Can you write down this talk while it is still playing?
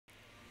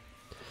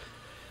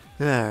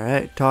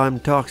Alright, time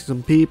to talk to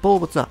some people.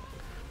 What's up?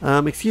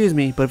 Excuse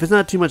me, but if it's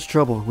not too much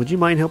trouble, would you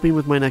mind helping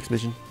with my next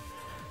mission?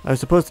 I was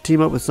supposed to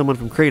team up with someone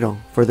from Cradle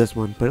for this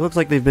one, but it looks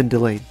like they've been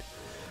delayed.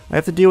 I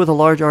have to deal with a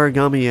large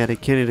origami at a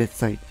candidate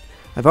site.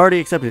 I've already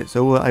accepted it,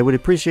 so I would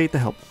appreciate the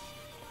help.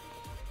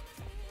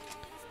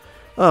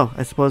 Oh,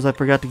 I suppose I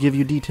forgot to give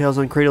you details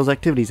on Cradle's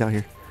activities out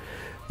here.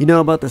 You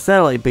know about the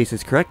satellite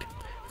bases, correct?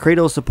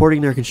 Cradle is supporting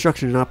their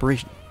construction and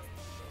operation.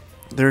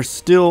 There's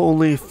still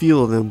only a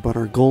few of them, but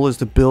our goal is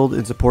to build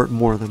and support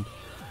more of them.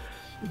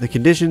 The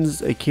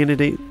conditions a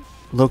candidate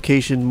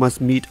location must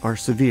meet are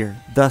severe.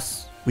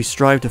 Thus, we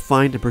strive to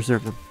find and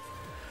preserve them.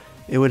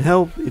 It would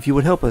help if you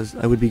would help us.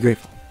 I would be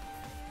grateful.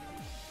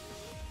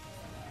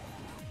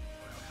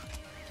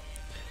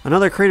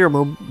 Another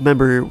Cradle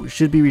member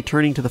should be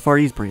returning to the Far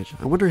East branch.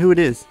 I wonder who it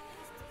is.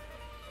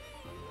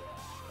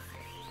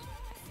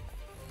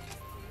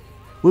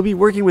 We'll be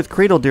working with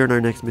Cradle during our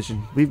next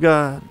mission. We've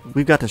got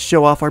to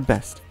show off our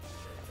best.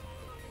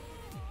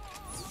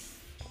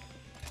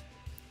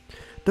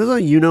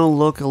 Doesn't Yuno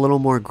look a little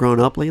more grown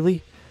up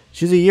lately?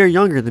 She's a year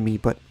younger than me,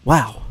 but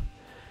wow.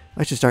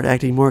 I should start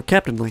acting more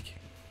captain-like.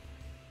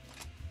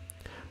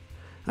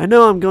 I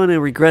know I'm going to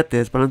regret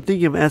this, but I'm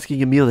thinking of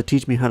asking Emil to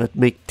teach me how to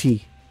make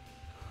tea.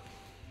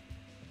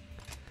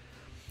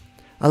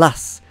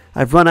 Alas,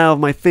 I've run out of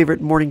my favorite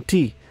morning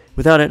tea.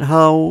 Without it,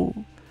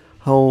 how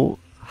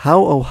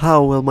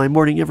will my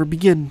morning ever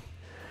begin?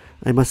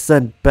 I must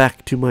send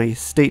back to my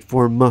state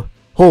for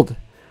hold.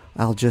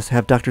 I'll just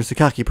have Dr.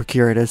 Sakaki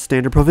procure it as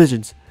standard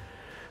provisions.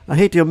 I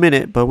hate to admit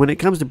it, but when it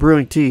comes to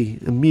brewing tea,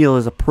 Emil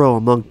is a pro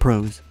among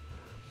pros.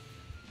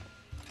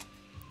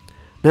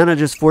 Nana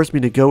just forced me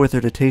to go with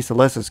her to taste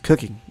Alessa's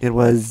cooking. It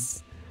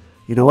was...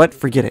 You know what?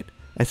 Forget it.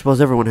 I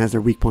suppose everyone has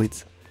their weak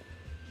points.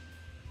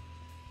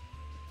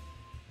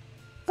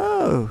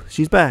 Oh,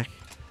 she's back.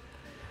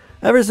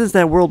 Ever since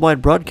that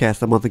worldwide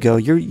broadcast a month ago,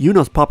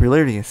 Yuno's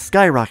popularity has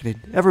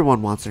skyrocketed.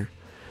 Everyone wants her.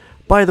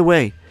 By the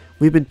way,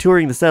 we've been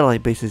touring the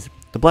satellite bases.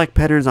 The black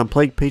patterns on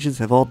plague patients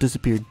have all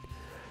disappeared.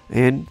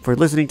 And for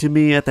listening to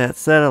me at that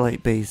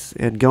satellite base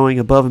and going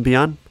above and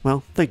beyond,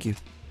 well, thank you.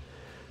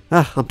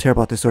 I'm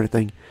terrible at this sort of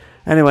thing.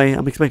 Anyway,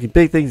 I'm expecting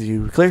big things of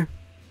you. Clear?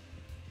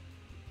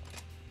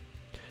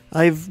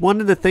 I've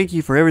wanted to thank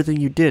you for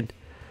everything you did.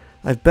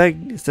 I've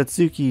begged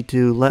Satsuki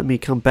to let me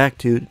come back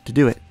to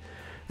do it.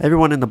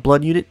 Everyone in the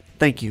blood unit,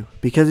 thank you.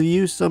 Because of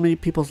you, so many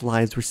people's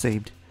lives were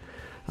saved.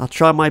 I'll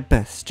try my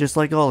best, just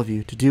like all of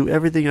you, to do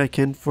everything I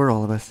can for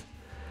all of us.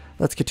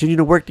 Let's continue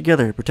to work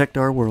together to protect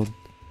our world.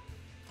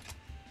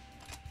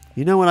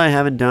 You know what I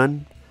haven't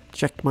done?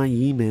 Checked my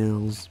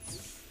emails.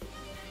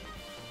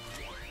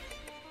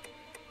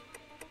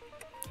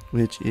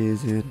 Which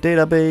is in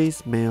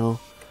database, mail.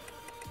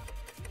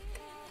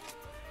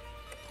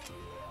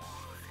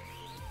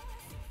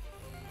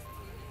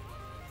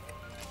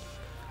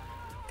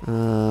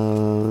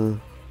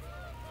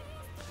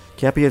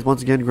 Cappy has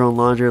once again grown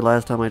larger.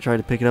 Last time I tried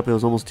to pick it up, it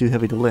was almost too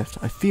heavy to lift.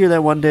 I fear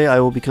that one day it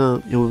will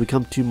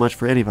become too much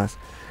for any of us.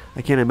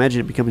 I can't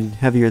imagine it becoming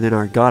heavier than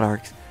our god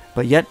arcs.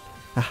 But yet,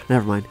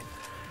 never mind.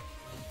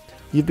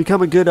 You've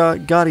become a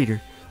good god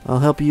eater. I'll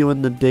help you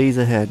in the days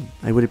ahead.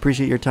 I would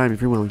appreciate your time if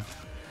you're willing.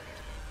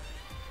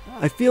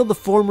 I feel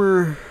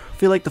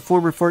like the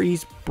former Far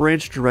East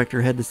branch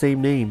director had the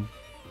same name.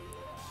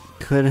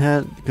 Could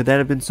that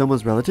have been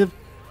someone's relative?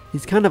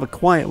 He's kind of a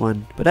quiet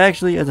one, but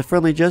actually, as a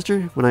friendly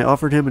gesture, when I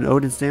offered him an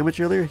Odin sandwich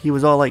earlier, he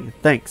was all like,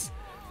 thanks.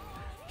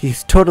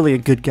 He's totally a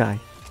good guy.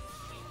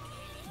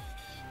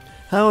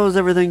 How is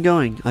everything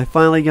going? I've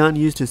finally gotten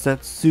used to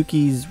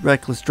Satsuki's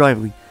reckless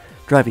driving.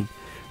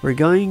 We're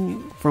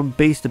going from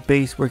base to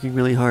base, working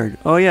really hard.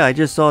 Oh yeah, I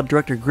just saw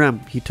Director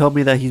Grem. He told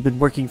me that he's been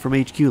working from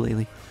HQ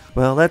lately.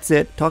 Well, that's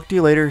it. Talk to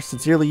you later.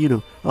 Sincerely,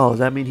 Yuno. Oh, does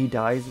that mean he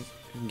dies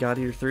in God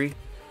Eater 3?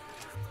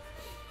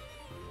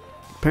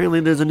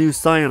 Apparently there's a new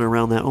scion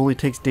around that only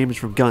takes damage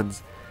from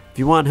guns. If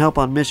you want help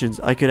on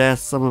missions, I could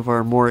ask some of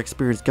our more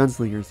experienced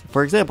gunslingers.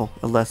 For example,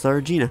 Alessa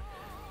or Gina.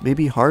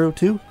 Maybe Haru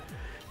too?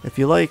 If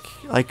you like,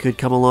 I could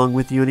come along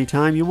with you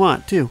anytime you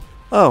want too.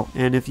 Oh,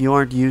 and if you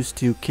aren't used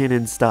to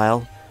cannon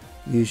style,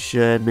 you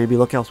should maybe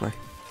look elsewhere.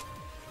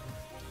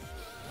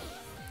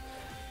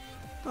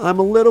 I'm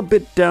a little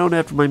bit down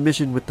after my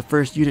mission with the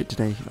first unit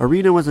today.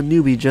 Arena was a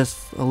newbie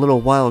just a little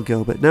while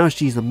ago, but now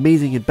she's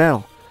amazing in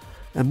battle.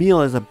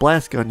 Emil is a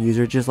blast gun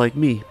user just like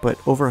me, but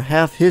over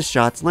half his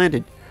shots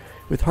landed,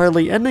 with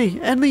hardly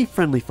any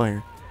friendly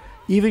fire.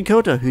 Even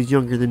Kota, who's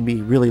younger than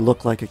me, really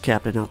looked like a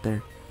captain out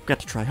there. Got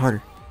to try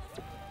harder.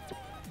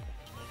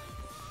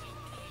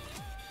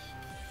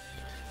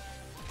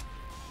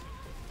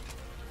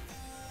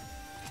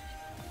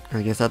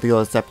 I guess I have to go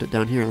accept it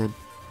down here then.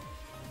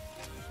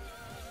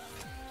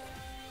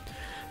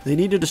 They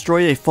need to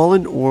destroy a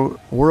fallen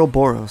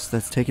Ouroboros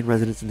that's taken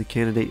residence in the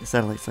candidate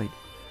satellite site.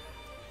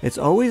 It's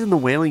always in the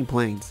Wailing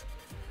Plains.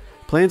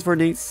 Plans for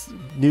Nate's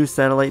new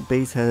satellite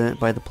base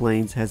by the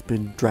plains has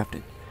been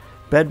drafted.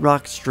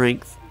 Bedrock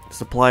strength,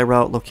 supply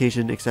route,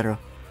 location, etc.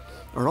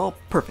 are all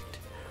perfect.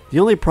 The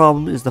only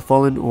problem is the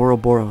fallen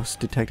Ouroboros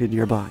detected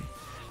nearby.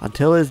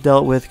 Until it is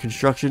dealt with,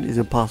 construction is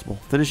impossible.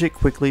 Finish it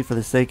quickly for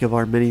the sake of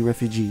our many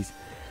refugees.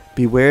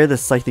 Beware the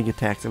scything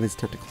attacks of its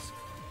tentacles.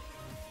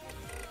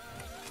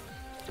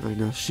 Alright,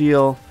 now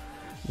Shield.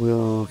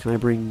 Can I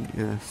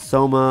bring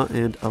Soma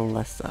and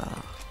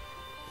Alessa?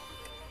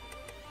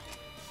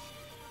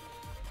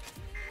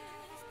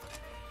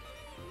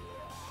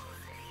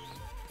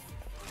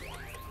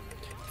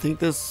 I think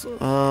this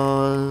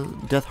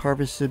Death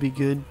Harvest should be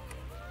good.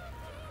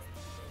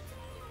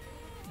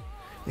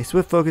 A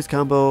swift focus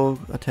combo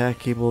attack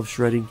capable of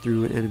shredding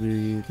through an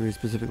enemy through a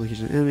specific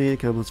location of enemy. The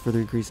combos further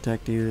increase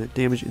attack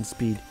damage and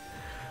speed.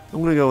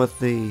 I'm gonna go with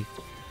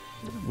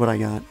what I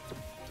got.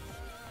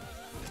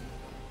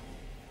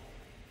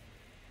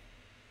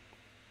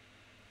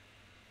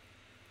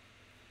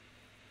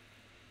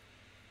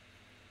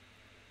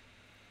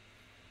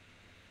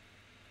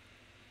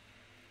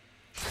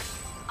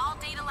 All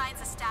data lines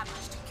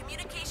established.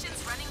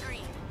 Communications running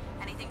green.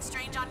 Anything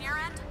strange on your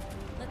end?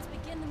 Let's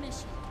begin the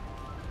mission.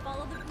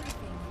 Follow the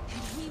briefing,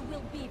 and we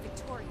will be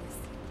victorious.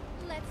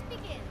 Let's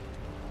begin.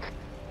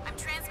 I'm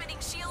transmitting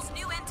Shield's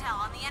new intel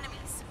on the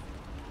enemies.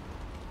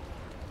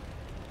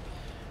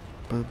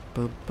 Bum,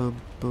 bum,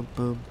 bum, bum,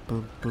 bum,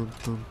 bum, bum,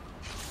 bum.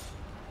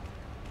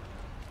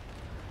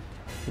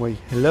 Wait,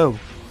 hello.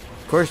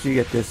 Of course you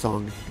get this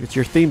song. It's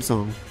your theme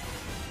song.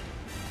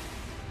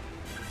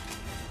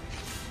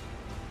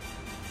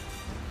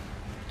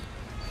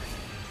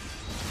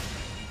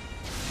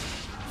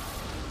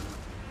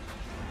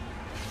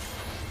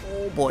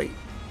 Oh boy,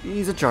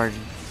 he's a charging.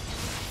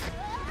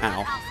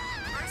 Ow.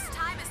 First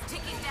time is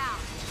ticking down.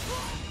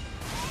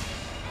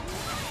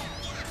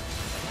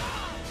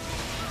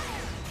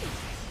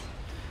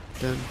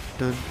 Dun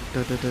dun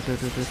dun dun dun dun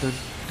dun dun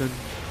dun.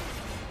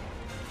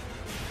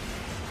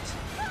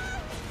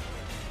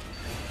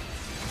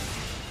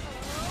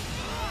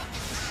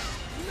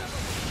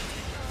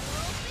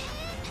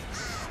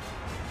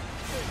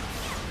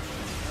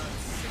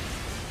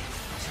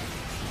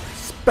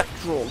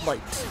 Spectral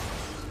light.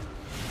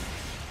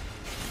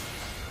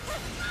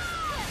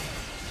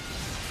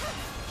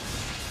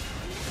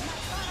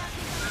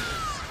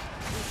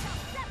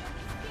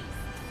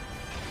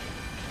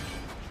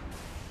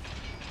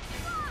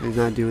 He's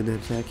not doing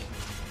that attack.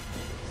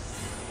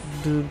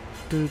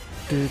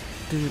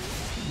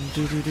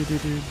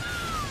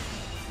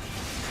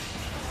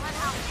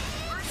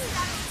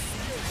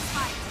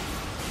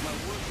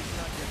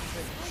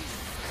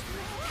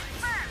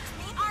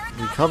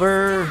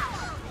 Recover.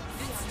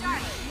 Good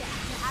start. You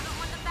haven't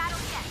won the battle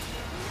yet.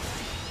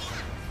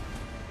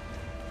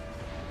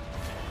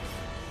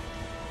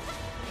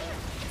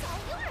 It's all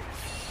yours.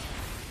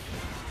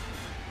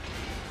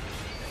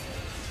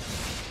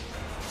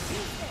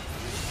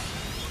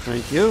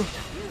 Thank you.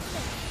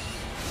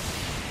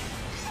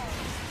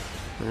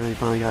 And he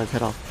finally got his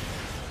head off.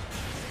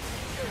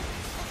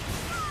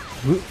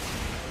 Whoop.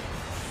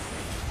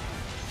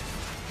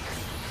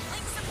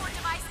 Link support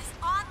device is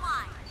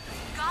online.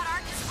 God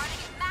Arc is running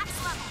at max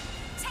level.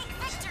 Take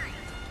victory.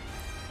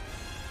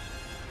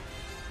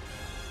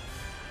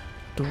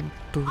 Dun,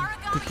 dun,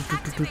 Aragami du, du, du, du, du,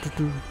 activated.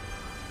 du.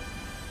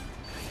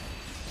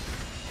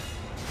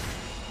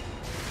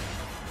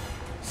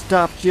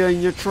 Stopped you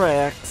in your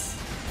tracks.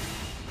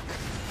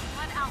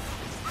 One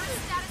Alpha. Burst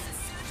status is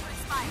soon to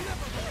expire.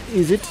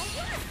 Is it?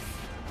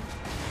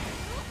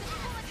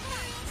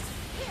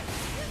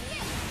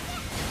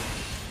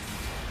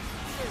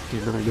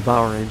 Get another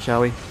devourer in,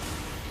 shall we? Confirmed.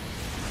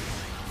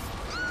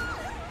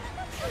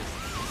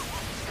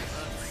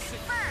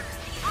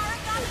 The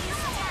Aragami is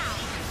down.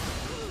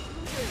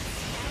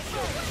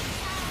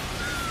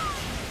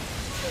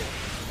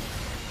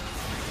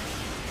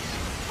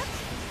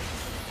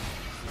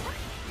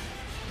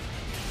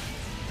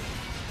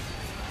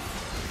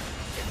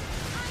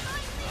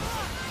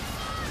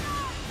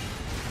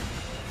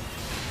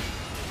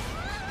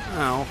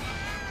 Ow.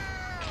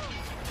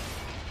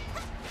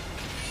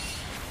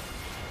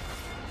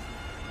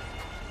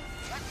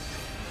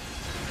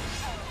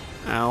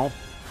 Ow.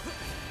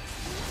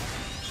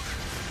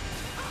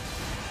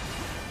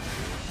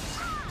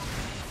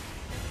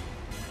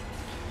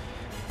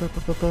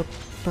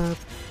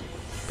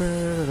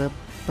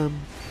 Ba-ba-ba-ba-ba-ba-da-bum.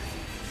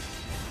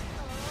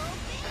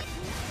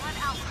 One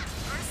Alpha.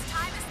 First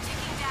time is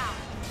ticking down.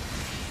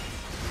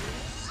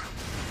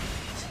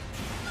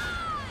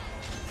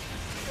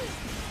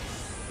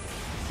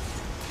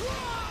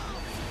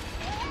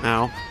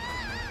 Ow.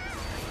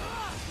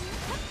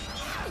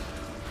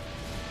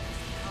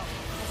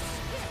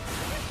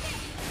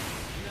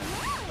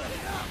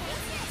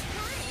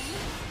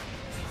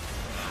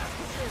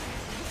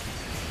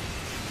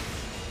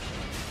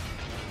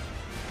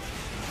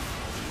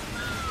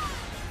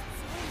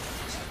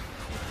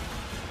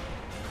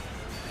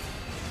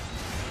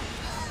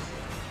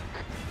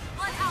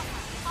 One Alpha.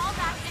 Fall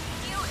back and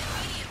heal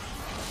immediately.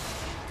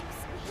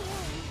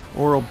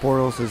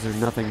 Ouroboroses are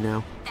nothing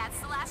now. That's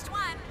the last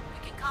one. We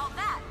can call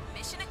that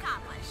mission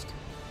accomplished.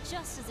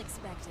 Just as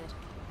expected.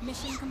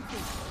 Mission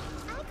complete.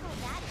 I call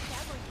that a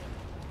W,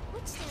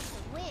 which stands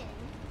for win,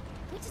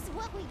 which is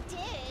what we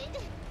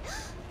did.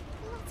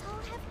 Let's all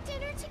have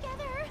dinner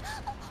together.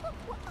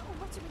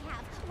 What do we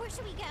have? Where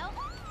should we go?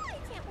 I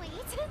can't wait.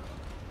 If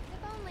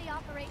only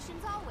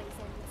operations always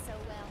ended so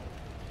well.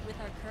 With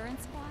our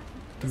current squad,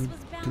 this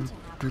was bound to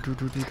happen.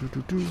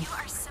 You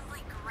are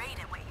simply great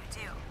at what you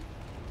do.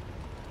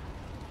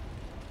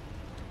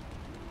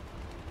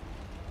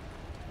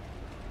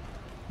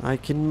 I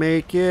can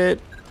make it.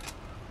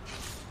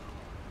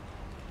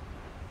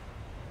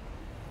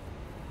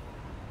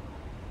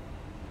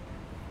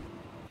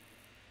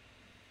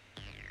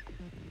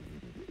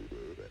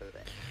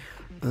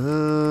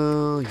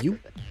 You.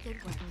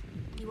 Good work.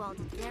 You all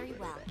did very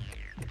well.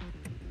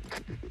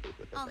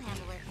 I'll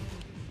handle it.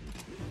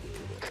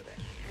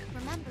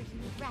 Remember, you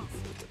need rest.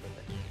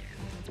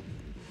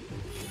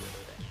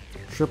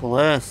 Triple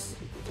S.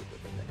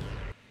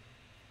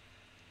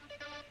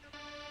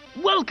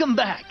 Welcome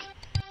back.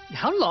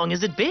 How long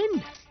has it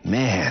been?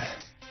 Man,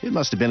 it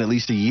must have been at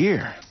least a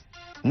year.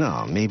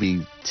 No,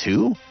 maybe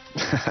 2?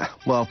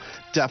 Well,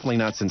 definitely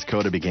not since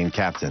Coda became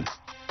captain.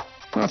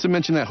 Not to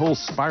mention that whole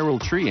spiral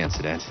tree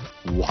incident.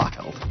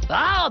 Wild.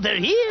 Ah, they're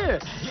here.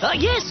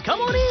 Yes, come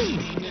on in.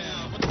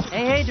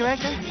 Hey,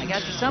 Director, I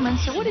got your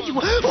summons. So what did you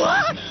want?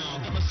 What?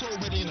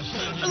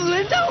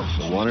 Lindow?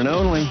 The one and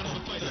only.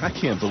 I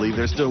can't believe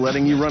they're still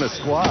letting you run a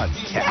squad,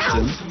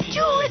 Captain. Ow,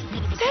 dude,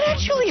 that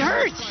actually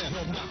hurts.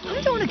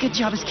 I'm doing a good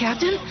job as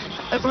captain,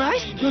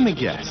 right? Let me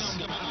guess.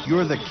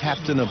 You're the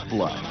captain of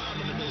blood.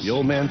 The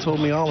old man told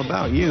me all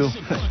about you.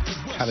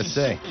 Gotta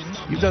say,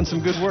 you've done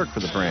some good work for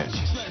the branch.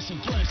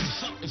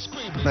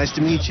 Nice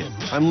to meet you.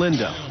 I'm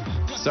Lindow.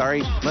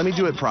 Sorry, let me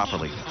do it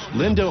properly.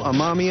 Lindow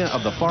Amamiya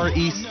of the Far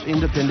East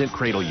Independent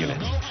Cradle Unit.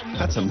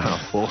 That's a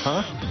mouthful,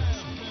 huh?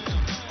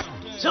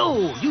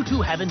 So, you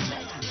two haven't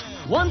met.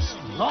 Once,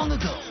 long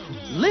ago,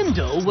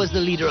 Lindow was the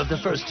leader of the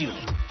first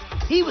unit.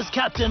 He was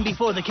captain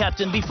before the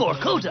captain before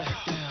Coda.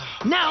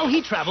 Now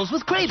he travels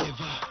with Cradle.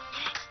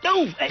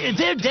 Oh,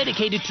 they're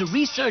dedicated to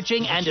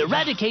researching and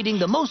eradicating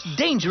the most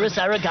dangerous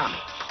origami.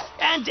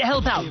 And to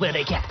help out where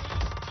they can.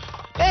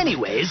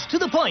 Anyways, to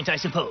the point, I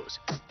suppose.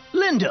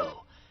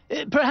 Lindow,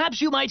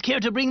 perhaps you might care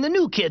to bring the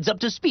new kids up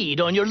to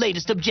speed on your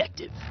latest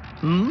objective.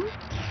 Hmm?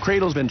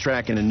 Cradle's been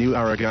tracking a new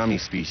origami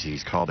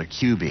species called a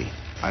Kyuubi.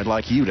 I'd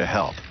like you to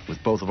help.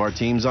 With both of our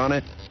teams on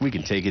it, we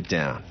can take it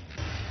down.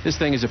 This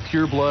thing is a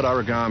pure-blood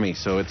origami,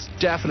 so it's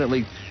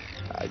definitely...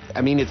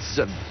 I mean, it's...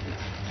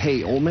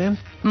 Hey, old man?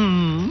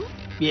 Hmm?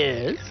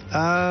 Yes?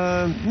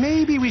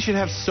 Maybe we should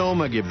have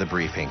Soma give the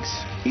briefings.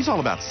 He's all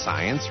about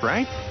science,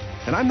 right?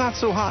 And I'm not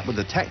so hot with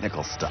the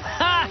technical stuff.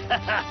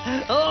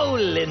 Oh,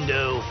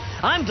 Lindow.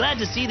 I'm glad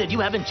to see that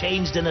you haven't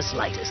changed in the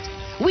slightest.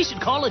 We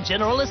should call a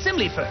General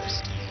Assembly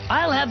first.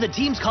 I'll have the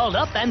teams called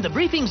up and the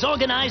briefings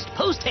organized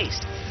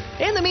post-haste.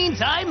 In the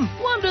meantime,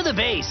 wander the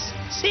base.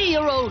 See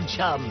your old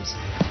chums.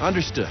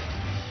 Understood.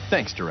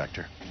 Thanks,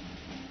 Director.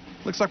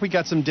 Looks like we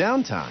got some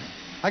downtime.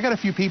 I got a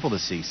few people to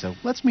see, so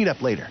let's meet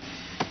up later.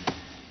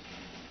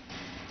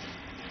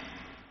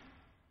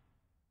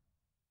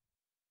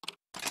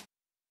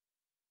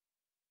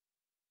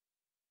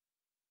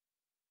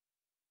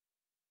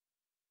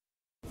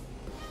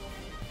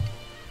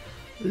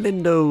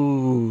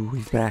 Lindow,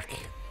 he's back.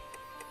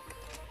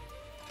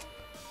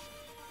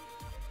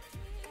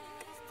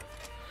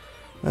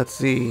 Let's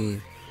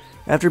see.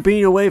 After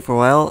being away for a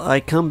while, I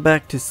come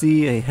back to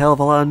see a hell of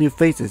a lot of new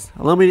faces.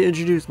 Allow me to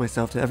introduce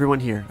myself to everyone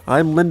here.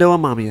 I'm Lindow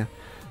Amamiya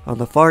of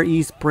the Far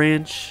East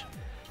Branch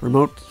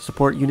Remote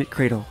Support Unit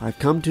Cradle. I've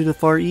come to the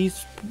Far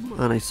East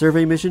on a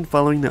survey mission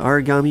following the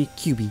origami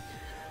Kyuubi.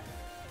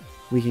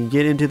 We can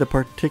get into the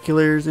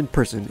particulars in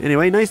person.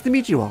 Anyway, nice to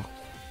meet you all.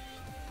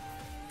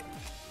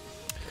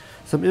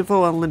 Some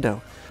info on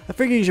Lindow. I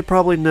figure you should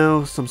probably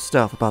know some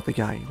stuff about the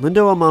guy.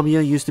 Lindow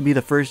Amamiya used to be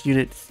the first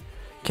unit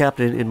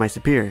captain in my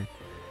superior.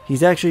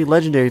 He's actually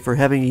legendary for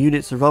having a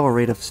unit survival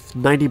rate of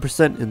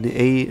 90% in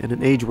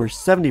an age where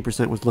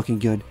 70% was looking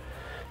good,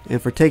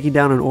 and for taking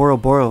down an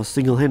Ouroboros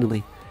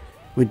single-handedly,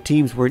 when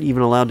teams weren't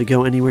even allowed to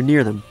go anywhere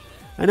near them.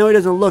 I know he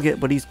doesn't look it,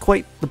 but he's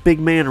quite the big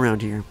man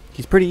around here.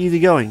 He's pretty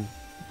easygoing,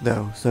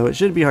 though, so it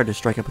shouldn't be hard to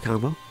strike up a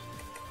combo.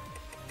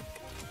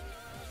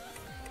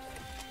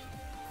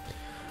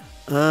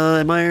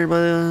 Admired by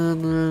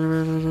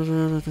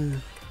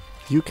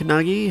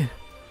Yukanagi.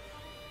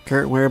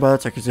 Current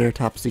whereabouts are considered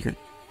top secret.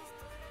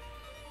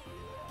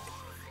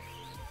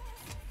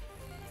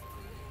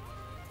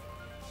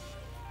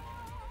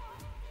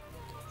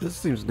 This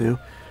seems new.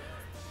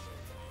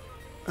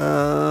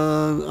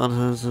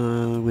 On his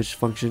which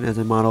function as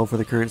a model for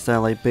the current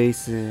satellite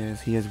base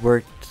is he has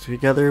worked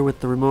together with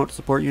the remote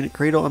support unit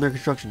Cradle on their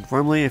construction.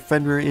 Formerly a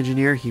Fenrir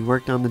engineer, he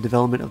worked on the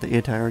development of the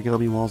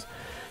anti-origami walls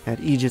at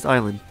Aegis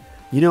Island.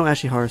 You know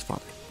Ashihara's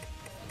father.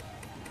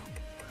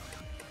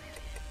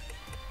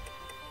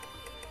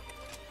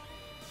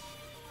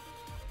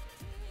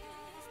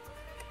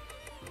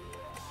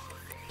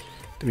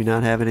 Do we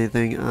not have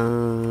anything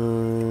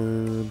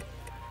on...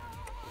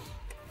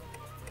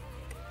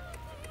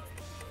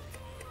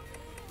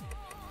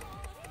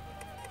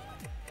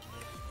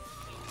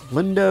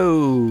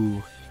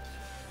 Lindow?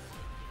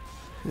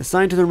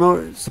 Assigned to the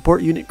remote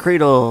support unit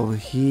Cradle,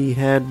 he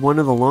had one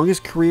of the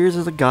longest careers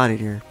as a god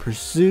eater.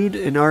 Pursued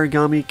an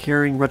origami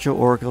carrying retro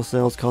oracle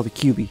cells called the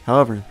Kyuubi.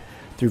 However,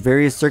 through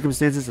various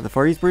circumstances at the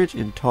Far East branch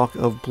and talk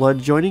of blood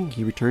joining,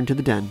 he returned to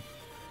the den.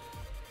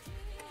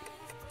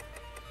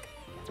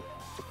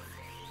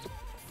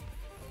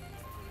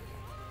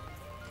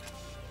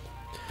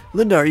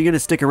 Linda, are you going to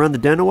stick around the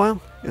den a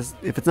while?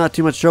 If it's not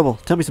too much trouble,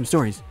 tell me some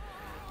stories.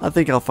 I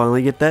think I'll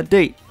finally get that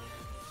date.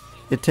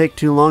 It'd take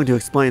too long to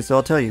explain, so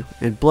I'll tell you.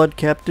 And Blood's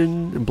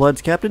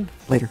captain?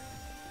 Later.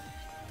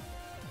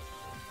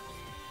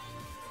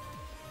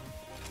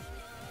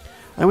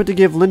 I went to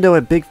give Lindow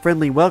a big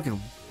friendly welcome.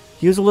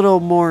 He was a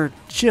little more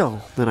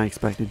chill than I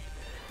expected.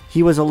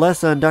 He was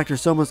Alessa and Dr.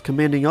 Soma's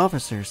commanding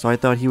officer, so I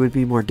thought he would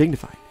be more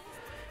dignified.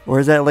 Or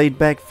is that laid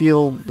back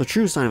feel the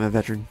true sign of a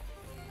veteran?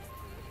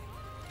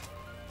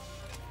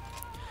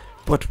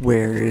 But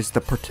where is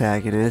the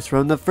protagonist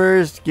from the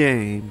first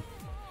game?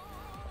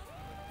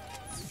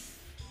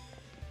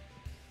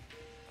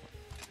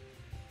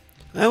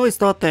 I always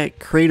thought that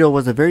Cradle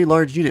was a very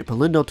large unit, but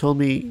Lindow told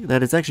me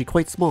that it's actually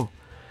quite small.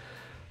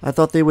 I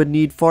thought they would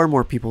need far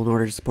more people in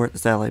order to support the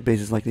satellite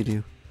bases like they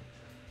do.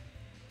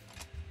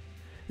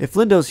 If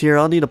Lindow's here,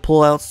 I'll need to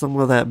pull out some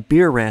of that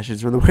beer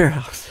rations from the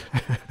warehouse.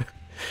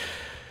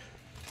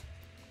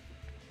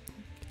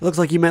 Looks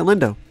like you met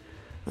Lindow.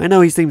 I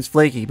know he seems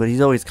flaky, but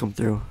he's always come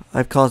through.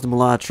 I've caused him a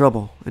lot of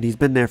trouble, and he's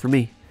been there for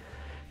me.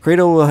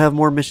 Cradle will have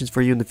more missions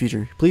for you in the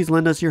future. Please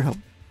lend us your help.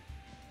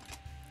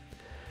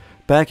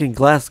 Back in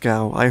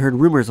Glasgow, I heard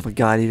rumors of a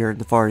god eater in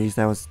the Far East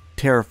that was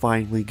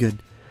terrifyingly good.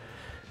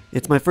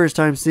 It's my first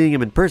time seeing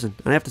him in person,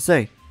 and I have to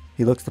say,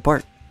 he looks the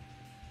part.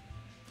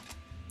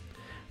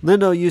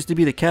 Lindow used to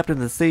be the captain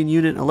of the same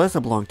unit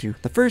Alessa belonged to,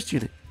 the first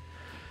unit.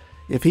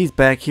 If he's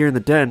back here in the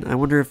den, I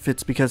wonder if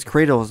it's because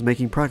Cradle is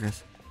making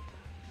progress.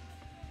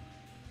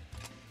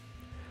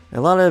 A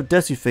lot of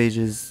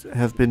deciphages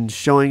have been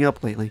showing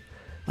up lately.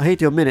 I hate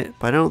to admit it,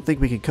 but I don't think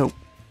we can cope.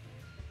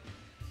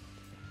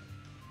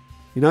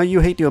 You know, you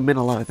hate to admit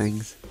a lot of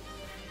things.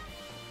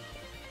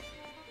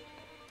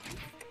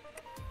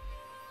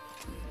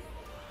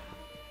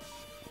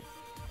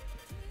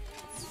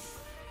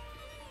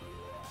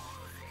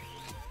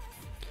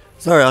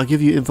 Sorry, I'll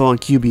give you info on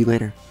Kyuubi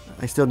later.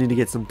 I still need to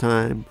get some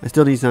time. I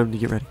still need time to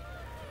get ready.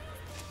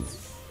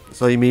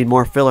 So you need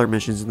more filler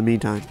missions in the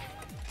meantime.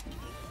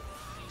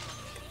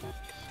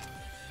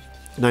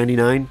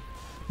 99?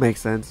 Makes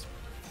sense.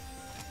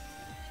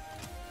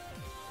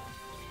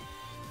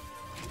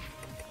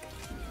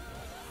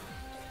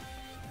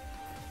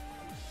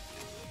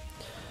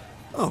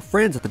 Oh,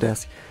 Fran's at the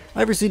desk.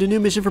 I've received a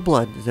new mission for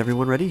Blood. Is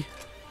everyone ready?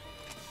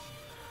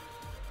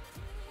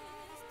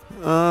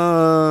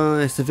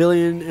 A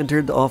civilian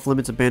entered the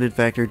off-limits abandoned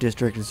factory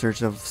district in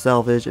search of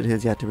salvage and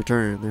has yet to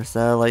return. Their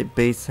satellite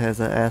base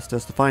has asked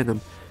us to find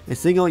them. A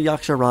single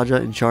Yaksha Raja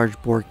in charge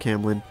Borg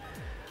Camlin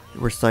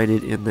were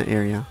sighted in the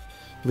area.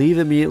 Leave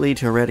immediately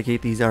to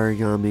eradicate these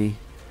origami.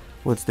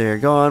 Once they are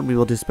gone, we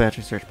will dispatch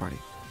a search party.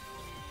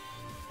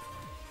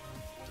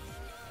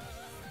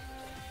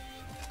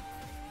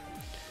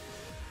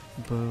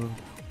 Boom.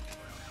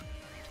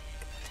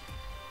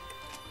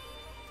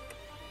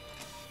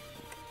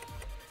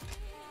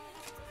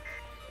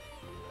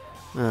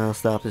 I'll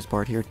stop this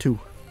part here too.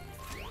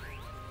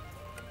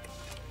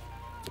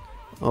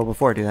 Oh,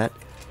 before I do that,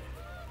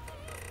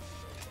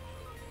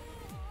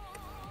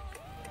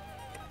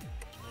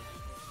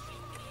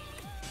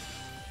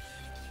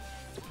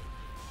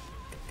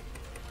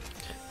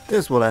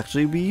 this will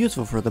actually be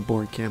useful for the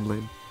Borg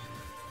Camlin.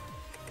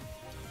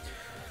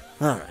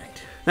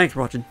 Alright, thanks for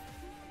watching.